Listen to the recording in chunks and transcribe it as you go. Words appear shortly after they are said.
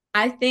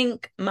I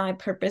think my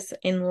purpose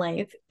in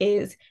life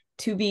is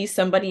to be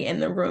somebody in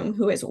the room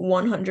who is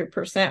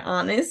 100%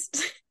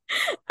 honest.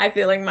 I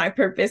feel like my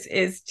purpose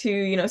is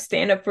to,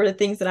 stand up for the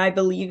things that I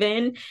believe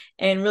in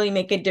and really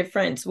make a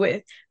difference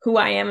with who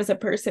I am as a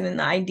person and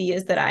the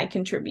ideas that I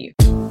contribute.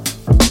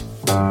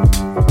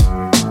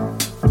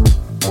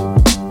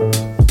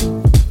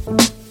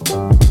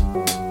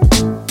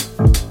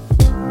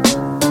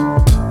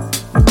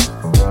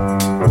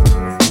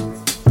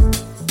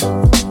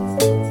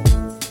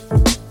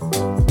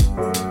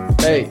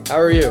 Hey, how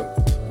are you?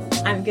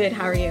 I'm good.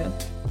 How are you?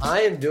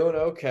 I am doing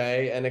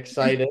okay and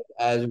excited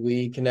as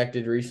we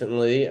connected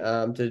recently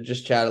to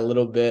just chat a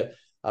little bit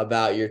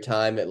about your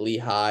time at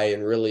Lehigh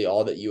and really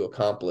all that you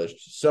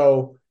accomplished.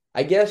 So,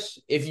 I guess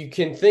if you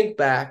can think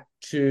back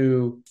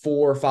to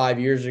 4 or 5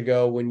 years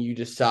ago when you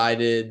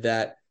decided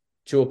that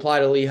to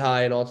apply to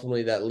Lehigh and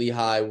ultimately that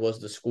Lehigh was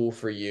the school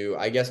for you,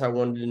 I guess I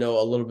wanted to know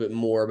a little bit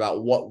more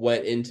about what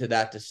went into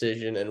that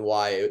decision and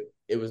why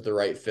it was the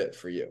right fit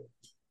for you.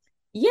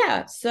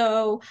 Yeah,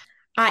 so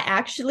I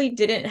actually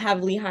didn't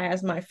have Lehigh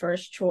as my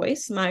first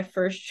choice. My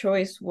first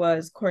choice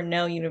was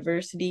Cornell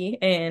University,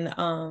 and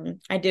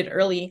I did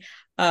early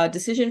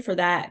decision for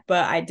that,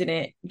 but I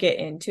didn't get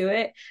into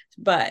it.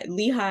 But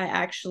Lehigh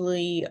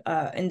actually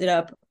ended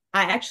up.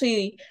 I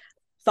actually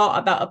thought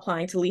about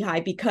applying to Lehigh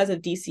because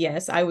of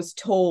DCS. I was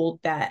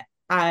told that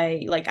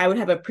I would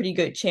have a pretty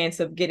good chance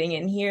of getting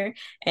in here,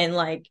 and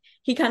like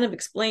he kind of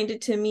explained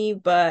it to me,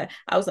 but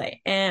I was like,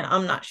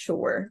 I'm not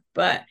sure.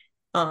 But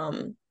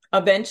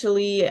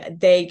eventually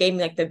they gave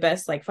me like the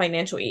best like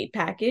financial aid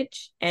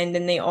package, and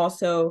then they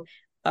also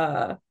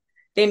uh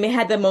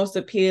had the most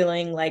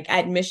appealing like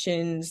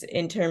admissions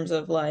in terms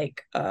of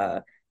like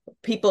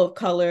people of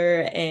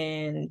color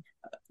and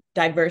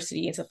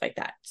diversity and stuff like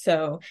that.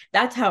 So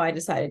that's how I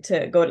decided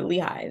to go to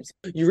Lehigh.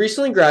 You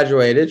recently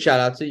graduated,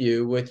 shout out to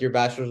you, with your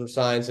Bachelor's of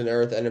Science in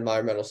Earth and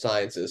Environmental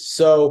Sciences.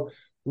 So,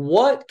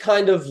 what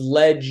kind of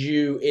led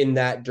you in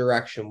that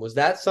direction? Was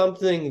that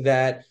something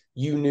that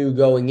you knew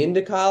going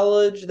into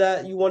college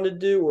that you wanted to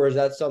do, or is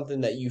that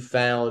something that you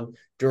found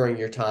during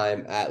your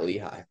time at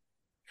Lehigh?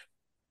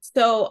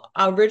 So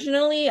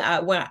originally,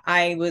 when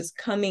I was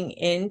coming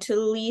into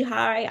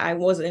Lehigh, I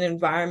was an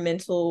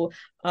environmental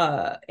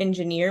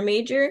engineer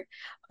major,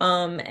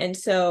 and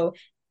so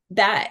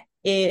that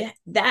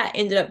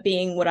ended up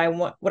being what I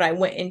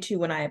went into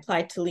when I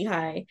applied to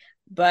Lehigh.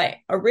 But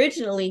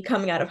originally,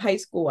 coming out of high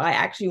school, I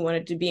actually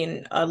wanted to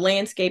be a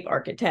landscape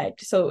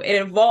architect. So it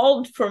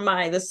evolved from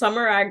the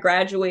summer I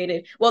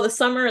graduated. Well, the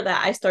summer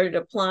that I started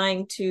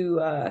applying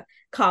to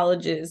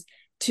colleges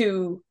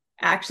to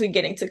actually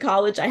getting to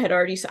college, I had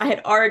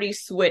already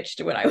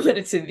switched what I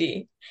wanted to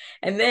be.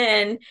 And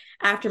then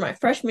after my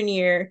freshman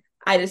year,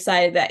 I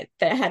decided that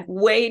had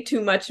way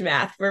too much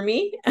math for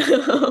me.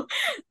 So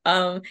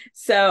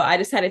I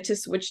decided to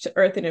switch to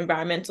earth and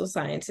environmental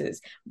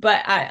sciences.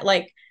 But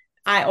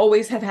I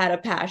always have had a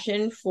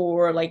passion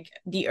for like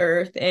the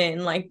earth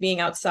and like being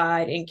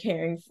outside and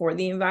caring for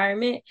the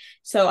environment.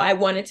 So I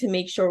wanted to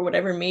make sure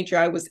whatever major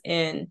I was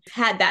in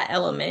had that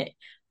element,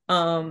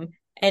 um,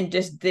 and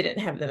just didn't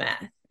have the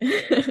math.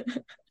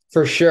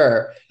 For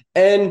sure.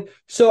 And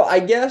so I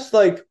guess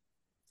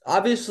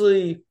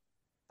obviously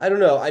I don't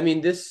know. I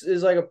mean, this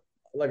is like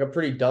a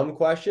pretty dumb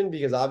question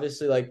because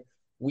obviously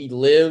we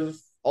live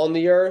on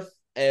the earth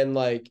and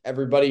like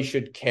everybody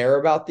should care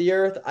about the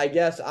earth. I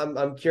guess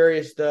I'm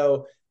curious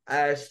though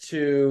as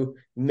to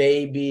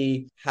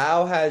maybe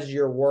how has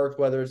your work,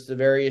 whether it's the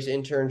various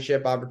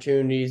internship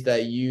opportunities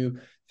that you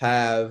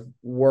have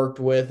worked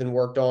with and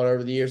worked on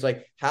over the years,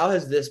 like how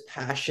has this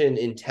passion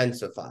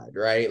intensified,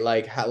 right?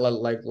 Like how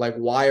like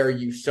why are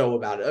you so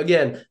about it?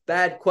 Again,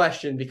 bad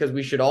question because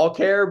we should all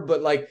care,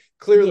 but like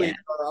clearly Yeah.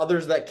 there are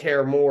others that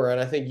care more, and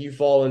I think you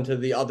fall into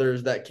the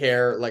others that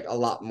care like a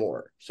lot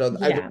more. So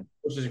I think Yeah.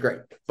 which is great.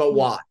 But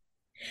why?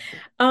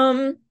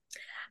 Um,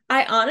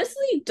 I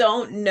honestly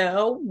don't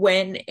know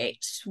when it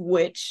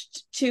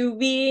switched to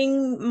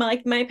being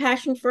like my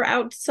passion for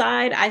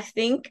outside. I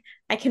think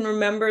I can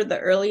remember the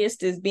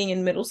earliest is being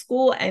in middle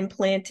school and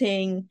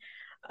planting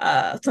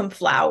some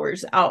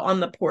flowers out on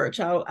the porch.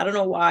 I don't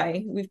know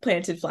why we've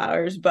planted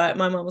flowers, but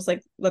my mom was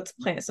like, let's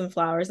plant some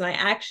flowers. And I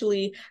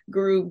actually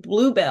grew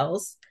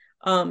bluebells,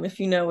 if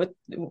you know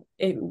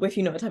if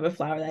you know what type of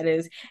flower that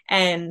is.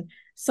 And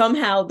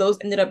somehow those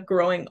ended up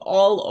growing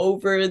all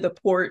over the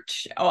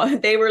porch.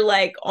 They were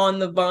like on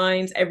the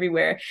vines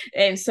everywhere.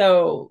 And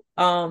so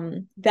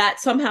that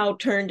somehow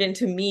turned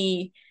into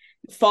me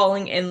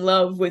falling in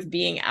love with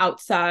being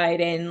outside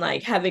and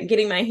like having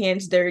getting my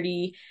hands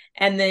dirty.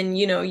 And then,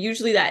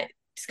 usually that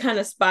kind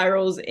of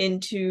spirals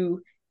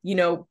into,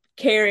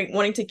 caring,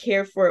 wanting to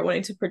care for it,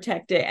 wanting to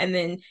protect it. And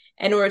then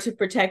in order to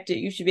protect it,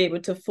 you should be able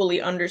to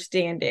fully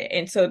understand it.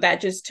 And so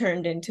that just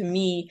turned into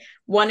me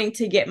wanting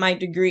to get my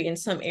degree in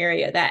some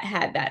area that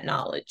had that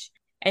knowledge.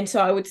 And so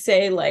I would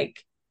say,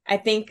 like, I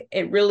think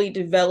it really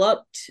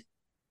developed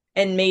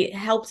and made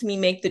helped me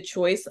make the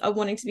choice of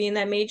wanting to be in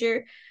that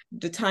major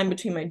the time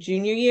between my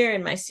junior year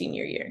and my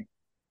senior year.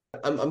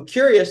 I'm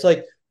curious,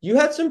 like you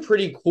had some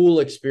pretty cool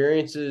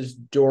experiences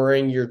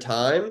during your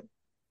time,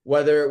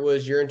 whether it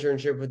was your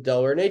internship with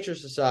Delaware Nature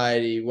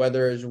Society,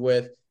 whether it was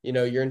with,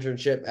 your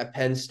internship at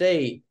Penn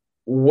State,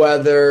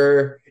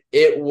 whether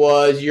it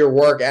was your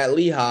work at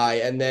Lehigh,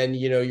 and then,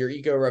 your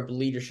Eco Rep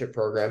leadership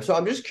program. So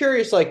I'm just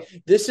curious, like,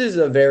 this is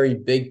a very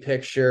big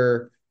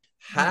picture.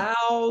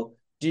 How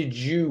did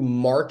you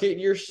market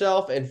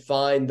yourself and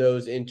find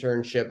those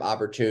internship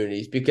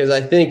opportunities? Because I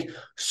think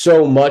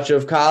so much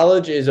of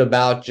college is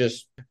about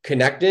just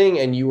connecting,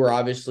 and you were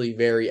obviously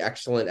very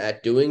excellent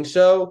at doing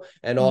so,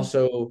 and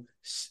also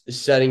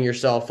setting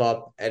yourself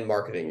up and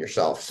marketing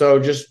yourself. So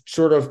just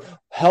sort of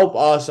help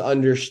us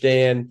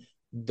understand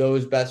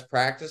those best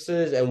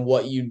practices and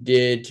what you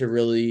did to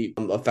really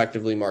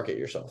effectively market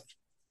yourself.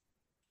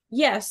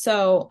 Yeah,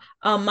 so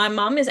my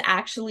mom is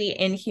actually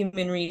in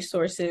human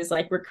resources,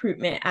 like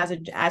recruitment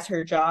as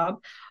her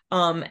job.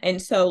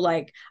 And so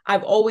like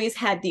I've always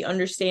had the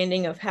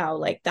understanding of how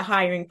like the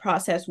hiring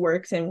process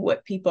works and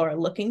what people are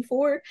looking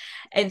for.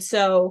 And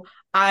so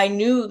I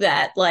knew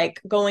that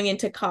like going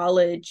into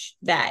college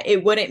that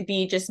it wouldn't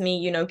be just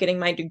me, getting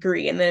my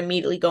degree and then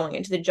immediately going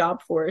into the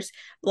job force.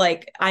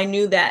 Like I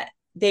knew that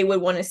they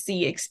would want to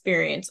see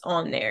experience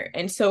on there.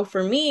 And so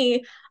for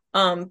me,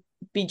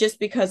 be just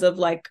because of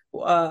like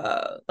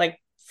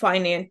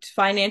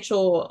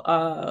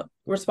financial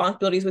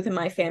responsibilities within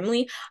my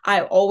family,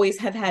 I always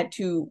have had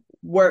to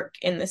work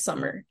in the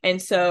summer.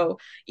 And so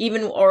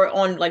even or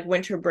on like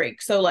winter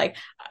break. So like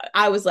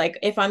I was like,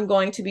 if I'm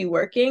going to be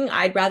working,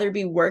 I'd rather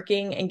be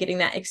working and getting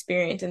that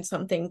experience in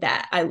something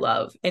that I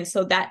love. And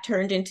so that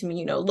turned into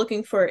me,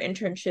 looking for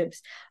internships.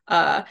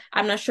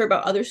 I'm not sure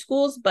about other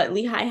schools, but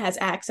Lehigh has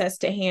access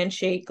to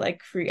Handshake,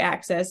 like free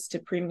access to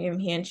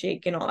premium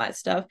Handshake and all that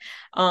stuff.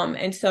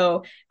 And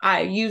so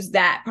I use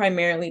that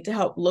primarily to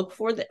help look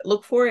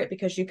for it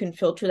because you can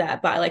filter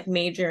that by like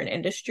major and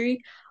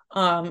industry.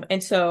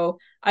 And so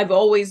I've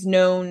always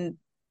known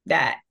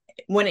that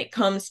when it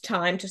comes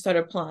time to start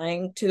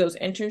applying to those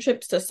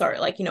internships, to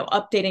start like,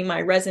 updating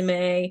my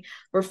resume,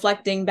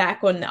 reflecting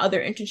back on the other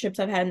internships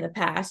I've had in the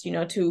past,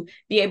 to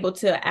be able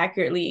to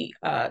accurately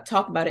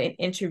talk about it in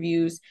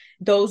interviews,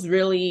 those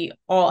really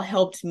all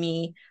helped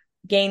me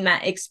gain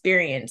that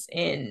experience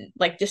in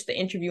like just the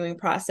interviewing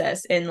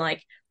process and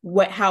like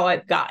how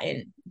I've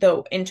gotten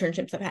the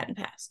internships I've had in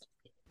the past.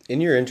 In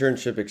your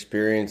internship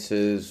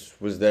experiences,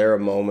 was there a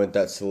moment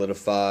that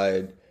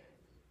solidified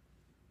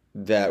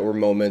that were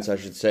moments, I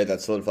should say,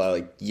 that solidified,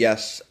 like,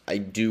 yes, I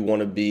do want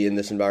to be in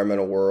this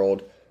environmental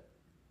world?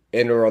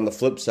 And or on the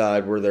flip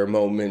side, were there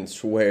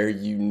moments where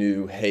you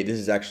knew, hey, this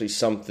is actually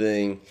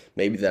something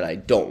maybe that I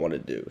don't want to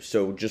do?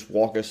 So just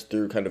walk us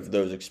through kind of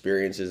those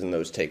experiences and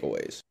those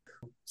takeaways.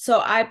 So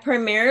I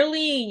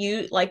primarily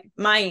use like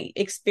my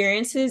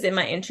experiences in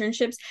my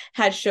internships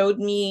had showed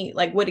me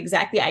like what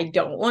exactly I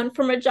don't want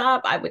from a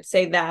job. I would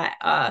say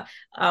that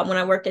when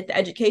I worked at the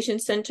education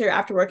center,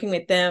 after working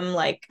with them,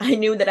 like I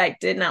knew that I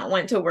did not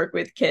want to work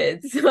with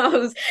kids.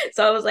 So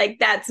I was like,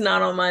 that's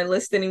not on my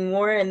list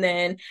anymore. And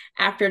then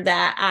after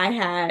that, I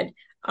had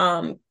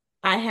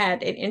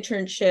an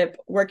internship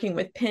working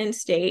with Penn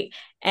State,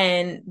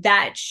 and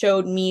that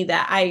showed me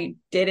that I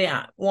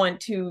didn't want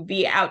to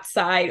be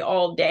outside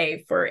all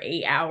day for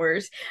 8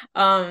 hours.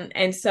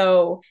 And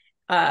so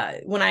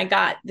when I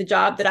got the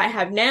job that I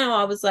have now,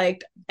 I was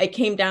like, it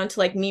came down to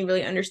like me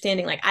really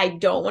understanding like I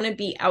don't want to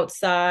be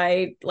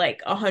outside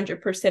like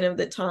 100% of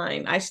the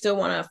time. I still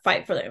want to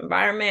fight for the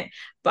environment,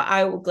 but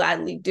I will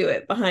gladly do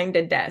it behind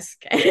a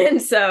desk.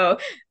 And so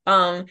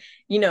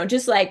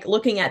just like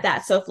looking at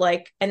that stuff,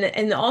 like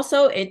and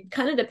also it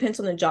kind of depends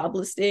on the job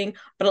listing,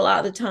 but a lot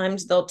of the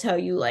times they'll tell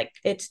you like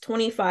it's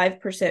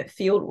 25%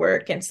 field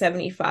work and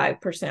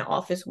 75%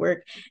 office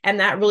work, and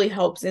that really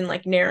helps in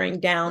like narrowing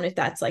down if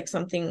that's like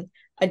something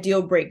a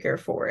deal breaker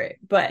for it.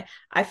 But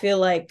I feel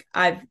like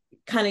I've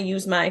kind of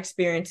used my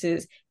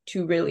experiences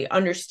to really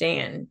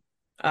understand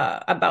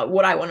about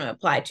what I want to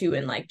apply to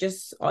and like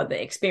just all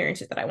the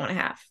experiences that I want to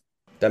have.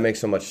 That makes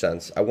so much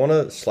sense. I want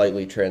to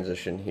slightly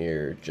transition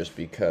here just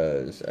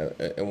because,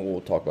 and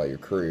we'll talk about your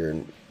career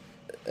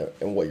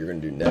and what you're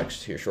going to do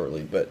next here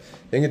shortly. But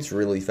I think it's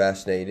really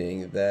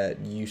fascinating that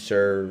you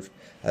serve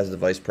as the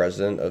vice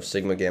president of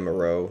Sigma Gamma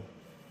Rho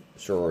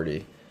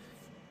sorority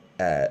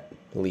at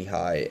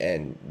Lehigh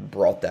and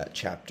brought that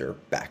chapter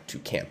back to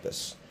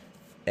campus.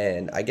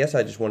 And I guess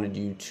I just wanted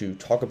you to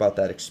talk about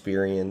that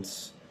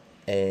experience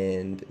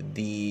and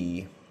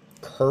the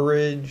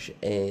courage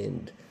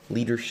and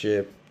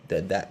leadership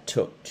that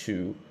took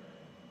to,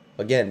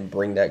 again,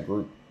 bring that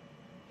group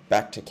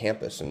back to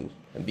campus and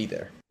be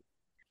there.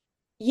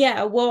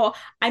 Yeah, well,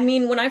 I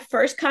mean, when I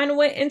first kind of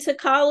went into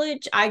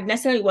college, I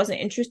necessarily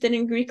wasn't interested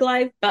in Greek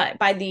life, but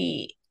by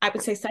the I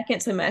would say second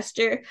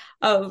semester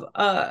of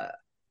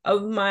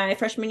my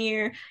freshman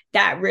year,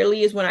 that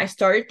really is when I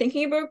started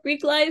thinking about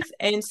Greek life.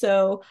 And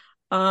so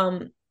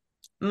um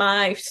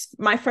my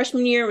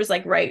freshman year was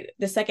like right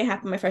the second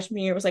half of my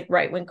freshman year was like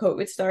right when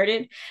COVID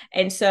started.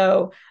 And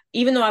so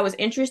even though I was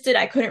interested,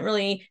 I couldn't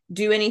really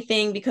do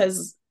anything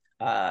because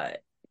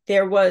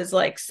there was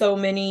like so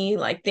many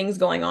like things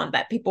going on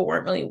that people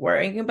weren't really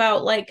worrying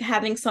about, like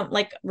having some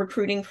like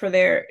recruiting for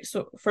their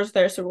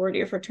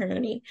sorority or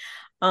fraternity.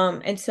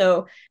 And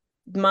so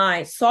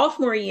my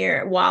sophomore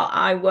year, while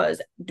I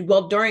was,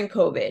 well, during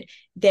COVID,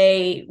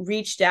 they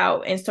reached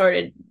out and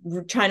started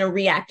trying to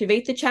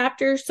reactivate the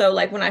chapter. So,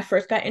 like, when I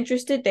first got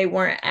interested, they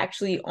weren't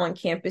actually on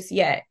campus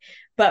yet.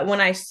 But when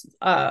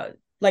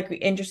like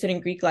interested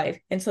in Greek life.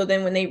 And so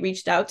then when they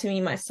reached out to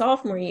me my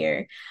sophomore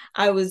year,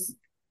 I was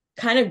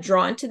kind of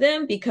drawn to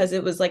them because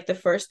it was like the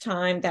first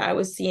time that I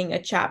was seeing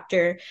a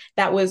chapter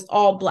that was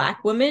all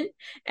Black women.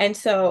 And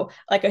so,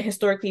 like a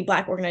historically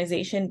Black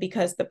organization,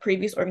 because the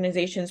previous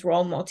organizations were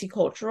all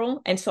multicultural.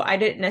 And so I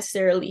didn't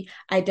necessarily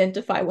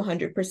identify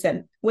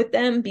 100% with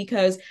them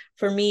because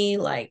for me,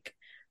 like,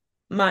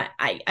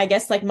 I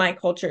guess like my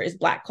culture is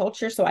Black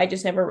culture. So I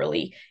just never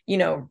really,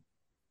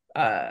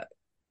 uh,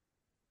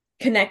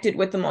 connected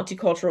with the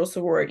multicultural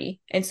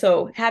sorority. And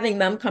so having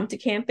them come to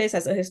campus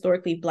as a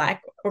historically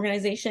Black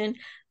organization,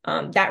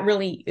 that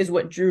really is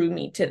what drew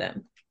me to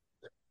them.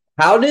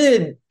 How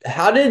did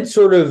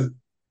sort of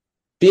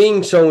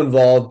being so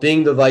involved,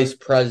 being the vice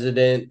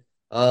president,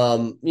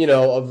 of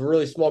a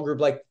really small group,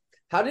 like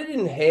how did it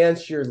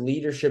enhance your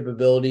leadership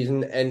abilities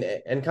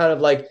and kind of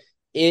like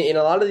in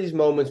a lot of these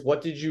moments,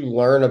 what did you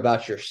learn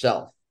about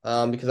yourself?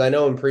 Because I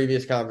know in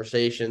previous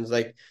conversations,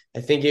 like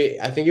I think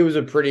it was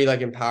a pretty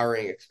like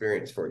empowering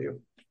experience for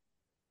you.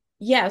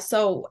 Yeah,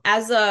 so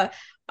I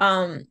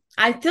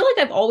feel like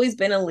I've always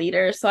been a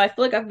leader. So I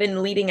feel like I've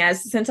been leading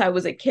as since I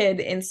was a kid.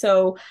 And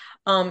so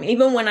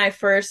even when I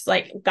first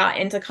like got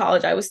into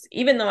college, I was,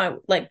 even though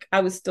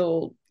I was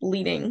still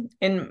leading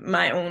in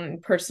my own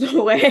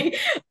personal way.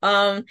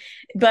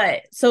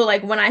 But so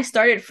like when I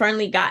started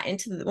finally got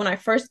into when I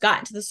first got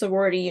into the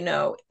sorority,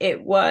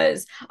 it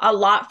was a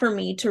lot for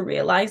me to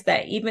realize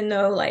that even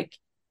though like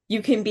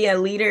you can be a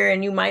leader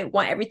and you might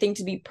want everything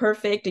to be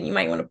perfect and you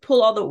might want to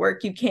pull all the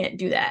work, you can't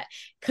do that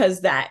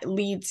because that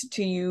leads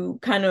to you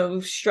kind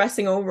of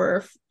stressing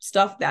over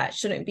stuff that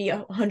shouldn't be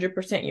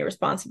 100% your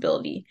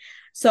responsibility.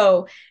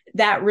 So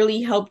that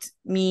really helped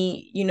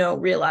me,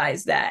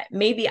 realize that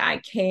maybe I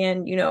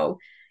can,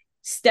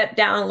 step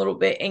down a little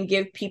bit and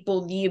give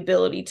people the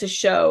ability to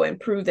show and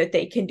prove that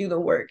they can do the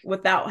work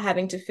without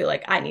having to feel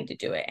like I need to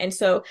do it. And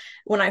so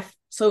when I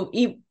so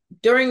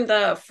during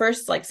the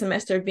first like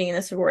semester of being in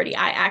the sorority,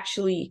 I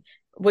actually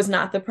was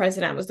not the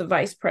president, I was the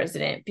vice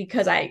president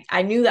because I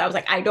knew that I was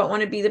like, I don't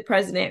want to be the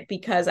president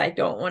because I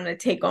don't want to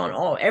take on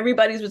all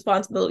everybody's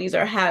responsibilities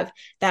or have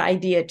that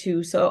idea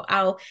too. So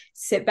I'll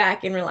sit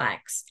back and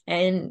relax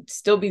and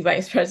still be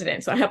vice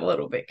president. So I have a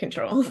little bit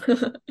control.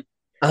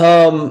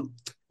 Um,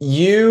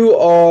 you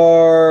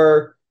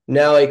are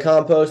now a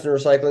compost and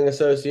recycling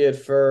associate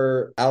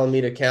for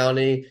Alameda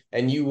County,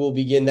 and you will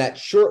begin that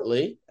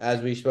shortly, as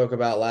we spoke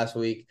about last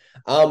week.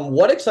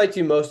 What excites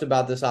you most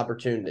about this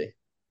opportunity?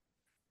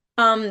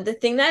 The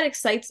thing that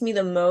excites me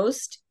the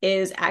most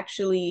is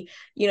actually,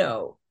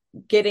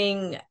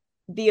 getting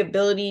the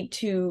ability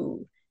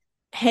to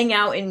hang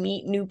out and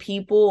meet new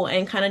people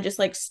and kind of just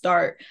like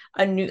start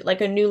a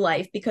new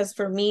life, because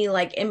for me,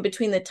 like in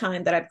between the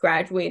time that I've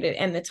graduated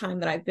and the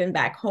time that I've been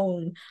back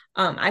home,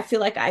 I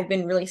feel like I've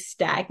been really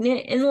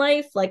stagnant in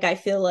life. Like I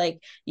feel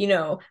like,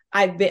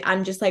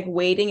 I'm just like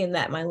waiting and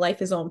that my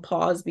life is on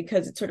pause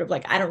because it's sort of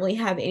like I don't really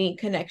have any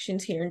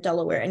connections here in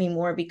Delaware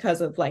anymore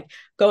because of like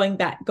going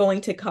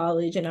to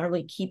college and not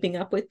really keeping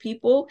up with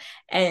people.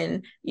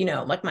 And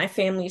like my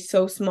family's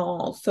so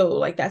small, so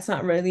like that's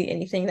not really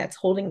anything that's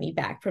holding me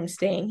back from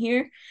staying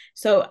here.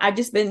 So I've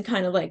just been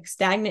kind of like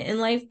stagnant in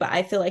life, but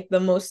I feel like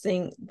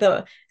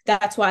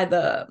that's why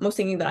the most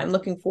thing that I'm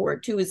looking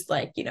forward to is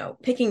like,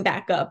 picking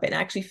back up and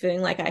actually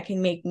feeling like I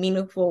can make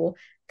meaningful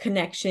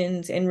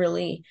connections and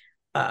really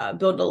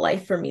build a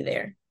life for me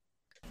there.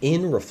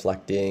 In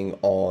reflecting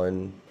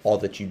on all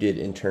that you did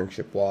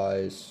internship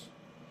wise,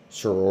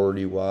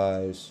 sorority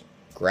wise,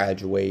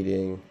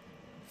 graduating,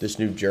 this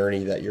new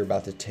journey that you're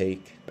about to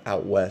take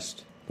out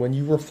west, when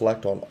you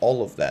reflect on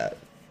all of that,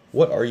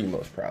 what are you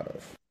most proud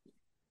of?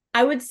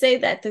 I would say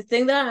that the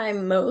thing that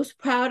I'm most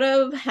proud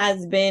of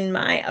has been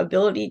my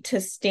ability to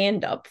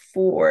stand up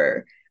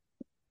for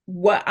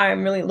what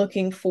I'm really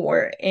looking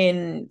for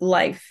in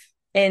life,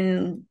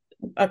 in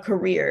a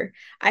career.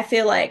 I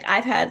feel like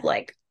I've had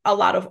like a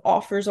lot of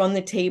offers on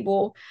the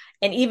table,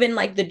 and even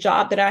like the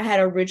job that I had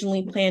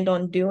originally planned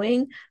on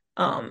doing,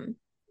 um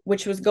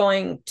which was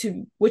going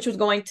to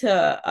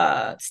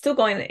still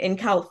going in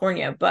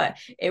California, but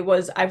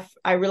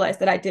I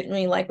realized that I didn't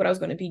really like what I was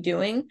going to be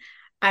doing.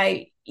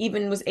 I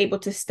even was able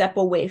to step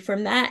away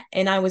from that,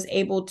 and I was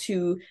able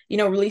to,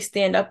 really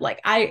stand up. Like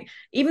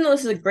even though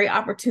this is a great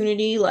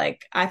opportunity,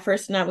 like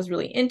and I was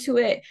really into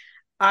it,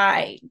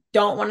 I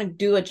don't want to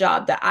do a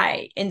job that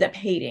I end up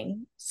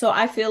hating. So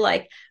I feel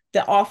like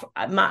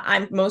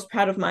I'm most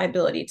proud of my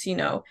ability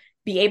to,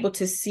 be able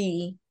to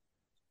see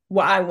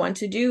what I want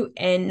to do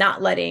and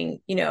not letting,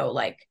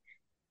 like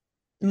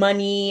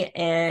money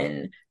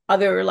and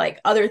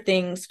other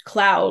things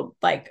cloud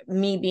like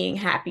me being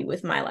happy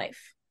with my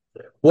life.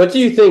 What do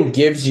you think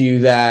gives you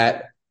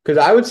that? Because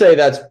I would say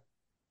that's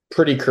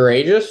pretty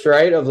courageous,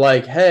 right? Of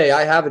like, hey,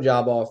 I have a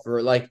job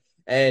offer, like,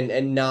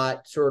 and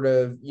not sort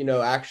of,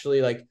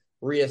 actually like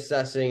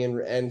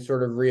reassessing and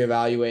sort of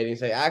reevaluating,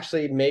 say,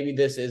 actually, maybe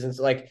this isn't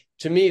like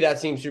to me, that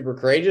seems super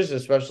courageous,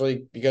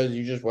 especially because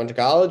you just went to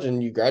college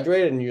and you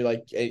graduated and you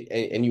like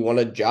and you want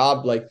a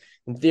job, like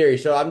in theory.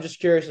 So I'm just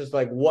curious as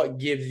like what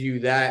gives you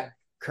that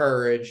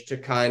courage to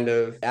kind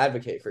of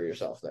advocate for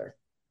yourself there.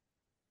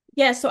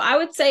 Yeah, so I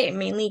would say it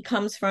mainly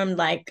comes from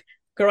like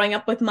growing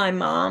up with my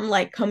mom,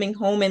 like coming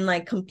home and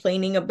like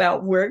complaining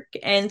about work.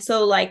 And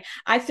so like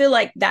I feel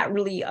like that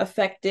really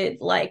affected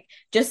like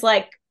just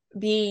like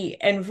the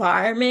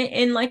environment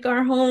in like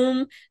our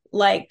home,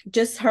 like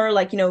just her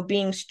like,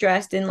 being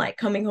stressed and like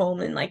coming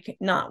home and like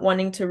not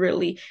wanting to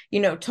really,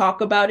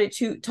 talk about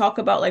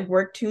like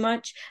work too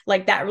much.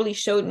 Like that really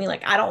showed me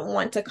like I don't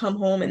want to come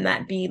home and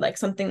that be like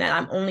something that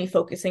I'm only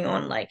focusing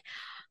on like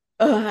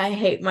I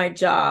hate my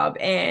job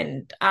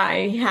and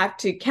I have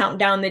to count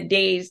down the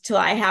days till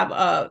I have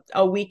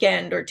a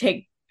weekend or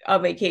take a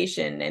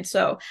vacation. And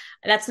so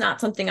that's not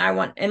something I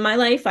want in my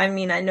life. I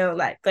mean, I know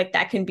like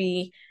that can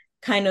be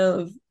kind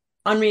of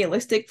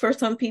unrealistic for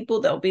some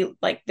people. They'll be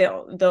like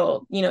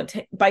they'll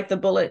bite the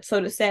bullet,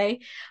 so to say.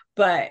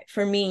 But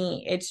for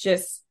me, it's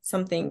just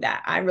something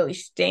that I really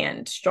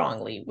stand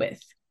strongly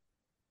with.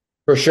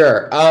 For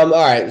sure. All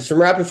right. Some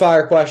rapid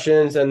fire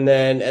questions and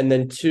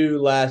then two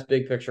last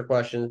big picture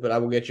questions, but I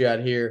will get you out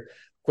here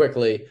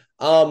quickly.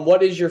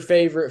 What is your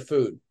favorite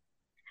food?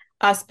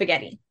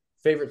 Spaghetti.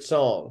 Favorite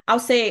song? I'll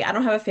say I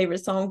don't have a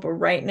favorite song, but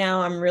right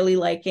now I'm really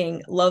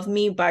liking Love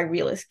Me by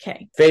Realist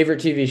K. Favorite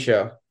TV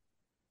show?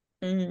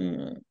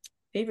 Mm,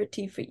 favorite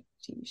TV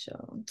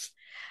show.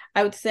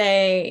 I would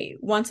say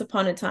Once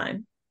Upon a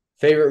Time,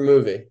 Favorite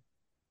movie?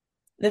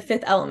 The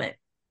Fifth Element.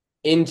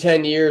 In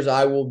 10 years,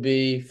 I will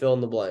be fill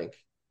in the blank.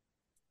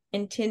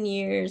 In 10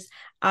 years,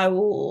 I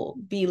will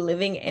be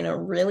living in a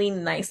really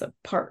nice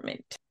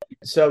apartment.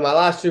 So my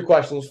last two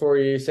questions for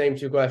you, same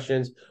two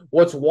questions.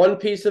 What's one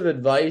piece of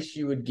advice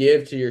you would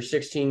give to your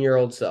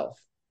 16-year-old self?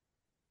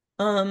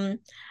 Um,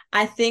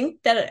 I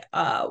think that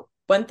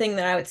one thing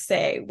that I would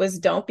say was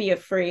don't be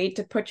afraid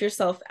to put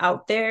yourself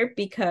out there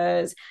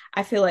because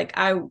I feel like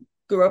I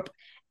grew up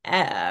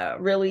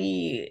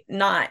really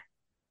not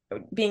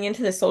being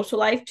into the social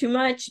life too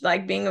much,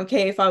 like being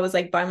okay if I was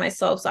like by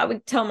myself. So I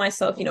would tell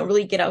myself,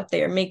 really get out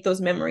there, make those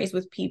memories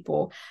with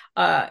people,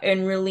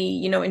 and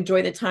really,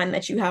 enjoy the time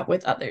that you have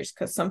with others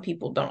because some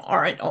people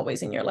aren't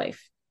always in your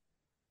life.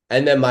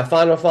 And then my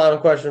final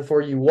question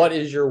for you, what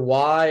is your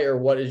why or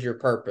what is your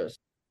purpose?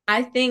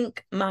 I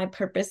think my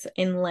purpose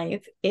in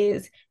life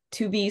is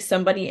to be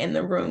somebody in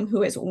the room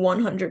who is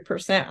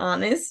 100%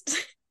 honest.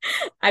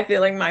 I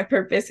feel like my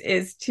purpose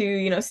is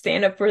to,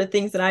 stand up for the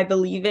things that I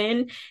believe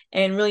in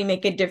and really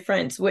make a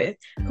difference with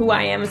who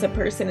I am as a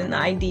person and the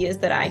ideas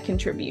that I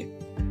contribute.